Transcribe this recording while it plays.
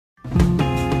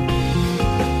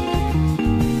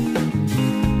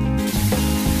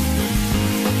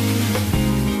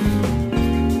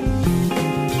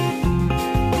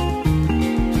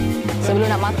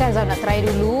kan Zam nak try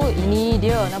dulu. Ini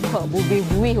dia, nampak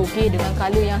buih-buih okey dengan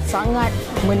color yang sangat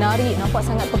menarik, nampak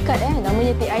sangat pekat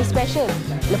namanya TI Special.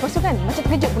 Lepas tu kan macam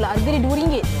terkejut pula harga dia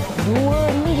RM2.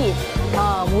 RM2.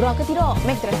 Murah ke tidak?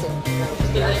 Mac terasa.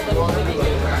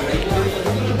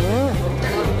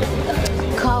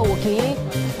 Kau okey.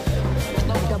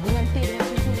 Gabungan teh dengan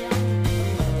susu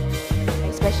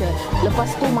yang special. Lepas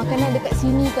tu makanan dekat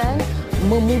sini kan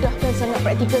memudahkan, sangat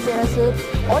praktikal saya rasa.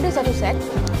 Order satu set.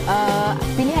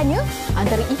 Pilihannya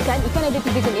antara ikan ada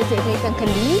 3 jenis, iaitu ikan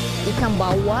keli, ikan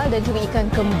bawal dan juga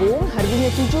ikan kembung. Harganya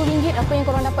RM7. Apa yang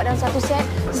korang dapat dalam satu set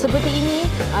seperti ini,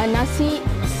 nasi,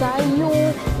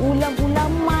 sayur,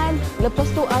 ulam-ulaman,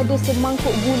 lepas tu ada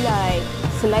semangkuk gulai.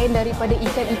 Selain daripada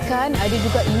ikan-ikan, ada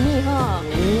juga ini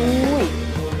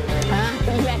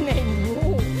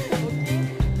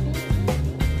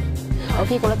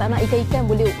Okey, kalau tak nak ikan-ikan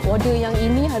boleh order yang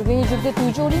ini, harganya juga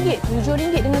RM7.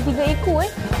 RM7 dengan 3 ekor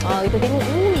kita tengok,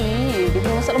 dia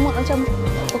punya masak lemak macam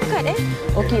pekat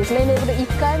Okey, selain daripada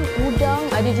ikan, udang,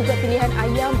 ada juga pilihan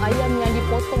ayam yang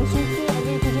dipotong susu,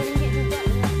 harganya RM7 juga.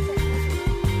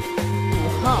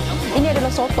 Ini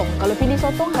adalah sotong. Kalau pilih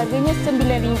sotong harganya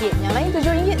RM9. Yang lain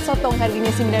RM7, sotong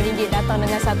harganya RM9. Datang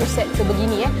dengan satu set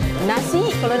sebegini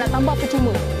Nasi kalau nak tambah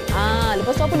percuma.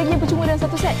 Lepas tu apa lagi yang percuma dalam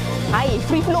satu set? Air,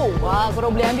 free flow.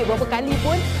 Korang boleh ambil berapa kali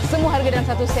pun, semua harga dalam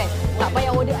satu set. Tak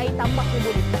payah order air tambah pun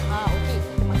boleh. Okey,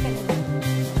 kita makan.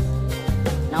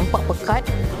 Nampak pekat,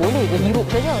 boleh ke hirup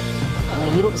saja?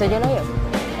 Hirup sajalah ya.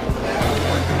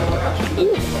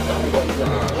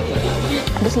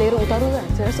 Ada selera utara kan?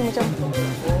 Saya rasa macam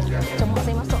mak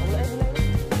saya masak pula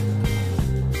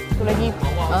Itu lagi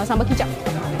sambal kicap.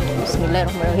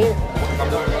 Bismillahirrahmanirrahim.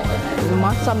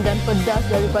 Masam dan pedas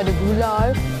daripada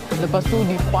gulai. Lepas tu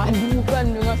dipadukan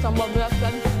dengan sambal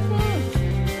belacan.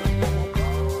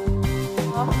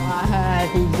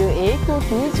 3 ekor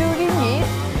RM7.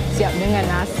 Siap dengan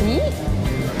nasi.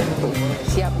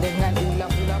 Siap dengan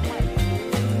ulam-ulaman.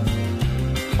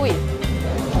 Ui.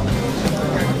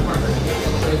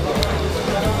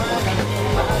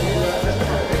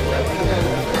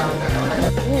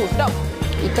 Sedap.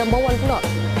 Ikan bawal pula.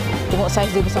 Tengok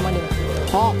saiz dia besar mana.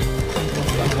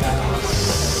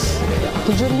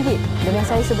 RM7 dengan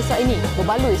saiz sebesar ini.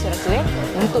 Berbaloi saya rasa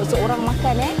untuk seorang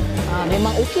makan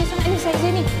memang okey sangat ni saiz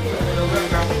dia ni.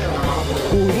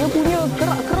 Dia punya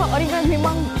kerak-kerak ni kan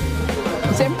memang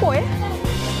sempoi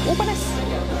panas.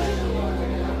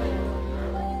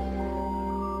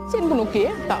 Sen pun okey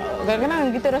tak,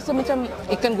 kadang-kadang kita rasa macam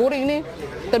ikan goreng ni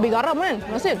terlebih garam kan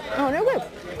Masin. Ni okey.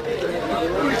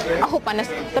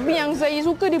 Panas. Tapi yang saya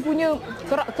suka dia punya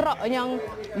kerak-kerak yang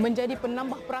menjadi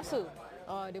penambah perasa.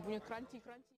 Dia punya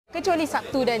crunchy-crunchy. Kecuali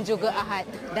Sabtu dan juga Ahad,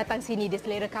 datang sini di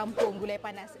Selera Kampung Gulai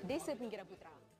Panas, Desa Pinggiran Putra.